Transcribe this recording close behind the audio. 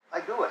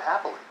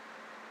happily.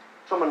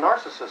 So I'm a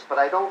narcissist, but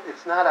I don't.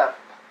 It's not a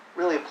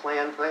really a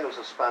planned thing. It was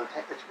a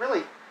spontaneous. It's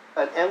really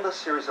an endless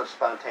series of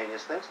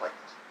spontaneous things like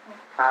this.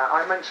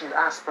 I mentioned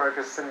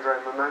Asperger's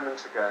syndrome a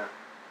moment ago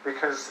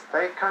because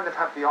they kind of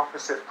have the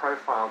opposite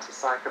profile to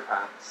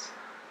psychopaths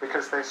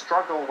because they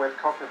struggle with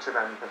cognitive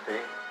empathy.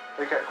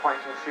 They get quite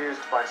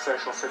confused by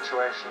social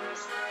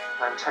situations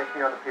and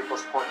taking other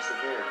people's points of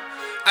view.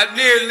 I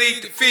nearly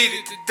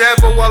defeated the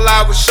devil while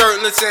I was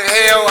shirtless and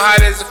hell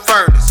hot as a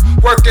furnace.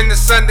 Working the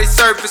Sunday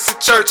service at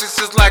churches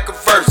is like a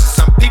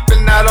versus. I'm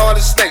peeping out all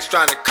the snakes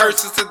trying to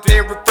curse us and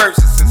then reverse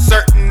us.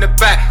 Inserting the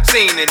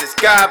vaccine in this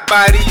god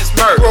body is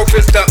murder. Growth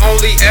is the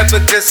only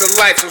evidence of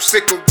life, so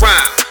stick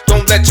around.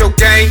 Don't let your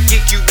gang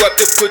geek you up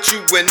to put you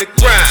in the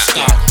ground.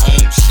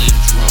 Stockholm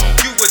syndrome.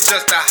 You were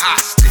just a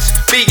hostage,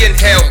 being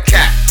held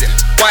captive.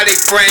 Why they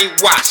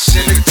brainwash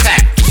and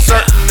attack?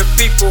 Certain the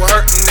people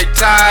hurting, they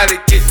tired of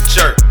getting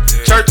jerked.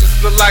 Churches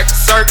look like a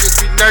circus,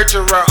 we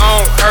nurture our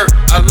own hurt.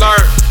 I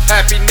learned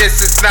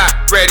happiness is not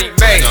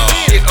ready-made.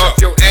 Get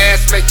off your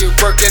ass, make it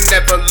work and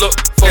never look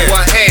for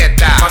a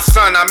handout. My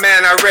son, I'm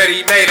man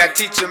already made, I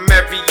teach him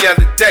every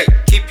other day.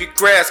 Keep your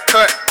grass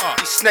cut,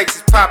 these snakes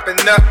is popping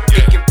up.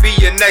 It can be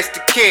your next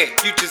of kin,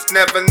 you just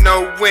never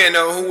know when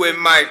or who it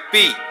might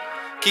be.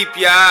 Keep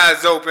your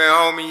eyes open,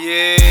 homie,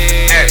 yeah.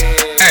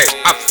 Hey,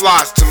 I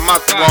flies to my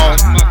throne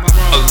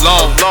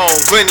alone.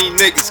 Plenty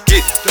niggas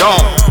get done.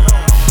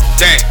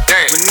 Damn.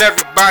 When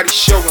everybody's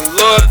showing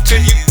love to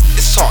you,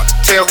 it's hard to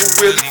tell who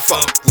really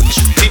fuck with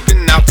you.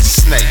 Peeping out the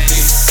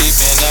snakes.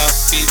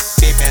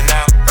 Peeping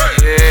out.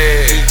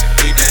 Yeah.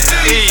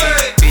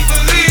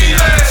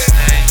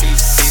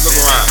 Look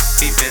around.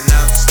 Peeping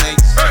out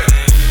snakes.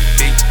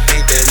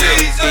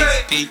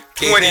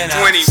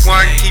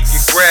 2021, keep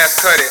your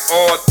grass cut at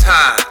all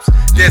times.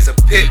 There's a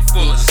pit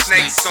full of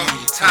snakes on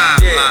your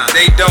timeline.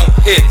 They don't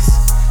hiss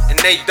and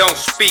they don't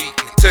speak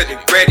until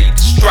they're ready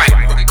to strike.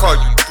 They call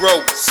you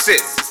bro and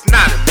sis. It's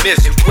not a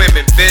mission.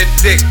 Women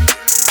vindictive.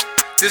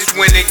 This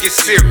when it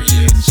gets serious.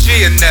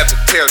 She'll never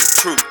tell the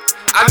truth.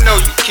 I know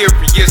you're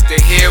curious to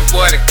hear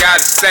what I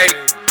gotta say.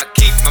 I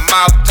keep my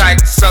mouth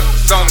tight,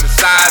 suckers on the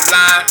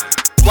sideline.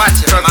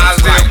 Watching my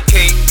life,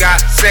 King got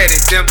said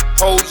it. Them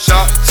hoes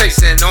y'all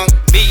chasing on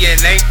me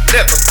and ain't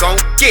never gon'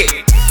 get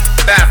it.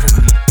 Baffle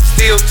me,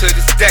 still to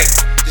this day.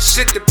 The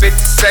shit the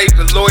bitches say,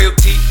 the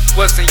loyalty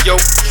wasn't your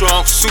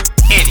strong suit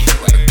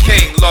anyway.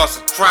 King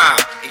lost a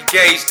crime,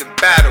 engaged in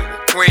battle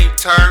with Queen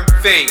turned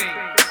fiend.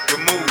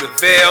 Remove the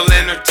veil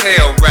and her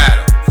tail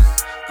rattle.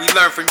 We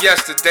learned from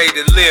yesterday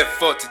to live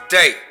for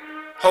today.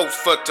 Hopes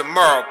for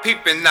tomorrow,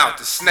 peeping out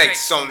the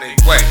snakes on their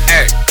way.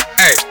 Hey,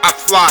 I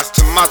flies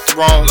to my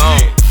throne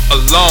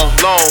alone.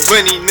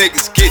 Plenty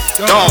niggas get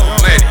done.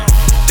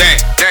 Damn.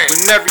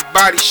 When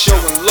everybody's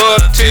showing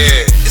love to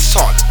you, it's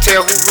hard to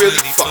tell who really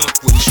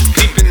fuck with you.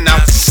 Peeping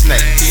out the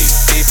snakes.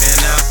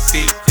 Peeping out.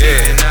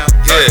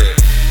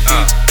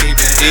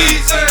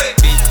 Easy.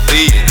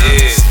 Leading,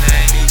 yeah.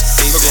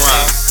 Look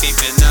around.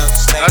 Peeping out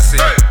snakes. I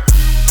see.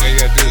 All you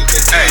gotta do is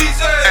get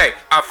hey,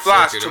 I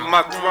flies to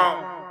my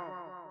throne.